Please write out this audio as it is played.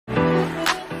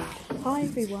Hi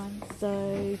everyone,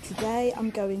 so today I'm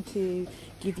going to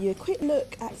give you a quick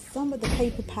look at some of the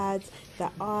paper pads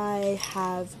that I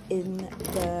have in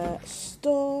the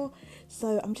store.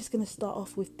 So I'm just going to start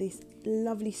off with this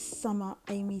lovely summer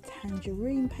Amy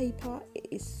Tangerine paper. It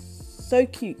is so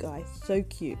cute, guys, so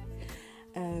cute.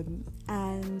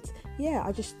 And yeah,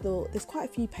 I just thought there's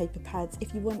quite a few paper pads.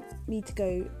 If you want me to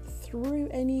go through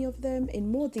any of them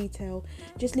in more detail,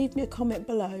 just leave me a comment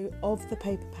below of the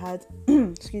paper pad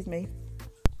excuse me,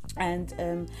 and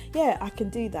yeah, I can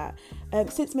do that.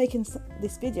 Since making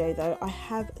this video though, I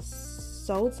have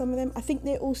sold some of them. I think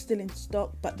they're all still in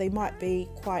stock, but they might be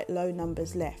quite low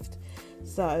numbers left.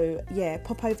 So yeah,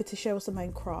 pop over to Cheryl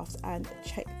Simone Crafts and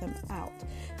check them out.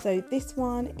 So this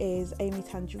one is Amy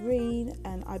Tangerine,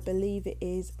 and I believe it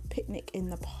is Picnic in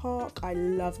the Park. I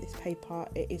love this paper.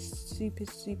 It is super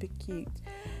cute,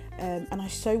 and I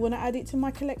so want to add it to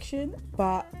my collection,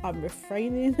 but I'm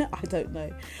refraining. I don't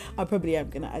know, I probably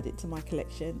am going to add it to my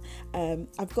collection.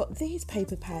 I've got these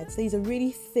paper pads. These are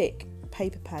really thick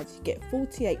paper pads. You get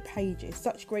 48 pages,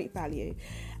 such great value,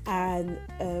 and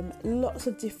lots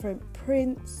of different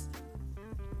prints.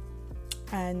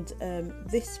 And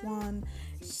this one,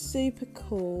 super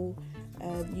cool.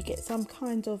 You get some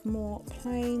kind of more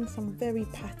plain, some very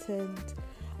patterned.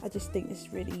 I just think it's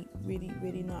really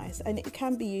nice, and it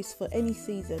can be used for any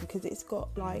season because it's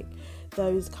got like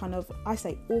those kind of, I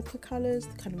say, ochre colours,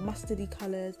 kind of mustardy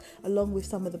colours, along with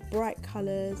some of the bright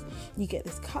colours. You get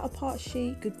this cut apart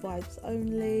sheet, good vibes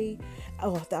only.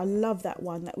 Oh, I love that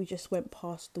one that we just went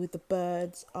past with the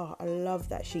birds. Oh, I love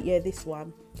that sheet. Yeah, this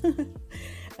one.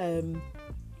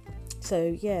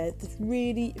 So yeah, this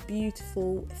really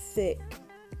beautiful, thick,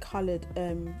 coloured.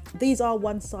 These are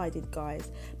one-sided,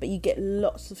 guys, but you get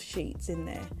lots of sheets in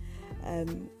there.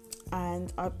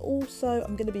 And I'm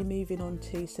going to be moving on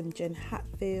to some Jen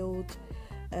Hatfield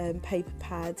paper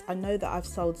pads. I know that I've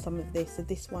sold some of this, so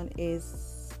this one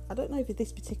is, I don't know if it's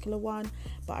this particular one,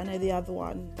 but I know the other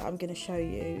one that I'm going to show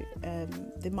you,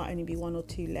 there might only be one or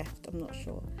two left, I'm not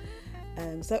sure.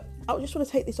 So I just want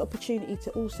to take this opportunity to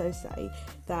also say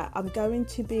that I'm going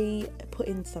to be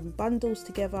putting some bundles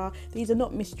together. These are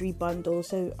not mystery bundles,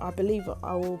 so I believe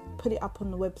I will put it up on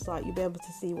the website. You'll be able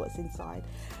to see what's inside,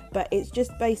 but it's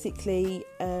just basically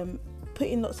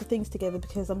putting lots of things together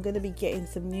because I'm going to be getting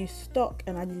some new stock,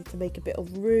 and I need to make a bit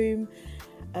of room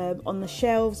on the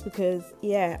shelves because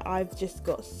yeah, I've just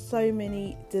got so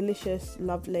many delicious,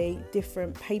 lovely,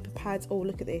 different paper pads. Oh,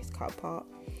 look at this, cut apart.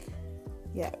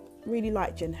 Yeah, really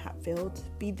like Jen Hatfield.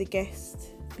 Be the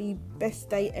guest, be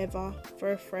best day ever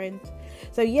for a friend.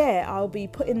 So yeah, I'll be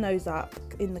putting those up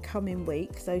in the coming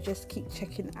week, so just keep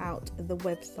checking out the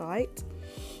website.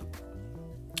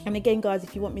 And again, guys,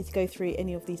 if you want me to go through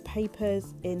any of these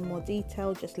papers in more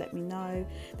detail, just let me know.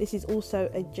 This is also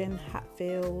a Jen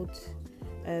Hatfield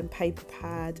paper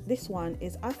pad. This one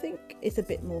is, I think it's a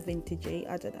bit more vintagey,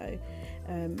 I don't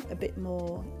know, a bit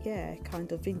more, yeah,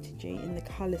 kind of vintagey in the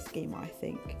colour scheme, I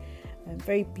think.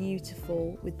 Very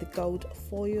beautiful with the gold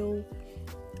foil,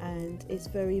 and it's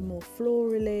very more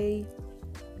florally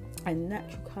and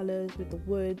natural colours with the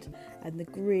wood and the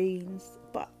greens,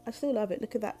 but I still love it.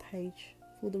 Look at that page,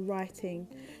 all the writing.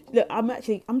 Look, I'm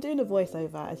doing a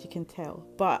voiceover, as you can tell,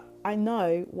 but I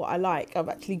know what I like. I've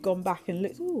actually gone back and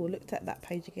looked at that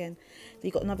page again. So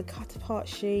you've got another cut apart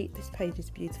sheet. This page is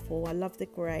beautiful. I love the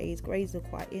greys. Greys are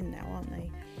quite in now, aren't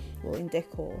they? Well, in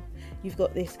decor. You've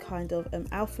got this kind of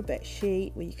alphabet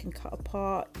sheet where you can cut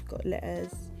apart. You've got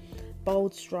letters,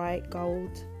 bold stripe,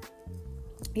 gold.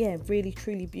 Yeah, really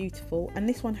truly beautiful. And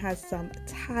this one has some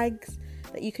tags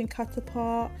that you can cut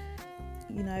apart.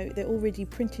 You know, they're already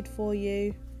printed for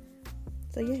you.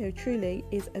 So yeah, it truly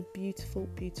is a beautiful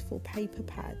paper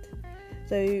pad.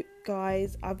 So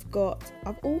guys, I've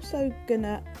also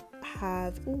gonna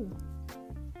have,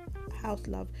 house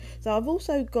love. So I've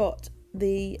also got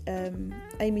the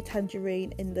Amy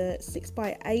Tangerine in the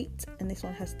 6x8, and this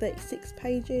one has 36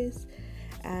 pages,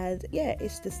 and yeah,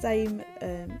 it's the same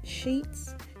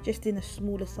sheets, just in a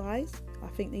smaller size. I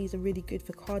think these are really good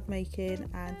for card making,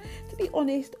 and to be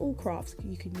honest, all crafts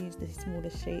you can use the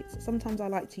smaller sheets. Sometimes I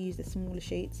like to use the smaller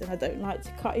sheets, and I don't like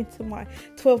to cut into my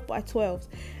 12x12s.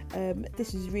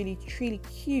 This is really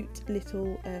cute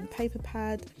little paper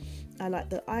pad. I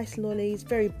like the ice lollies,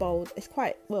 very bold. It's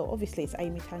quite, well, obviously it's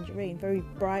Amy Tangerine, very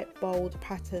bright, bold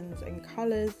patterns and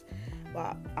colours,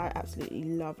 but I absolutely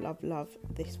love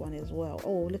this one as well.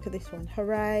 Oh, look at this one,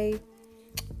 hooray.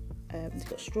 It's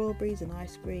got strawberries and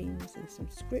ice creams and some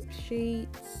script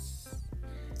sheets.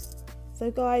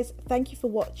 So guys, thank you for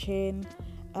watching.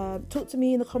 Talk to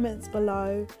me in the comments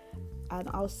below, and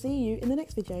I'll see you in the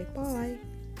next video. Bye.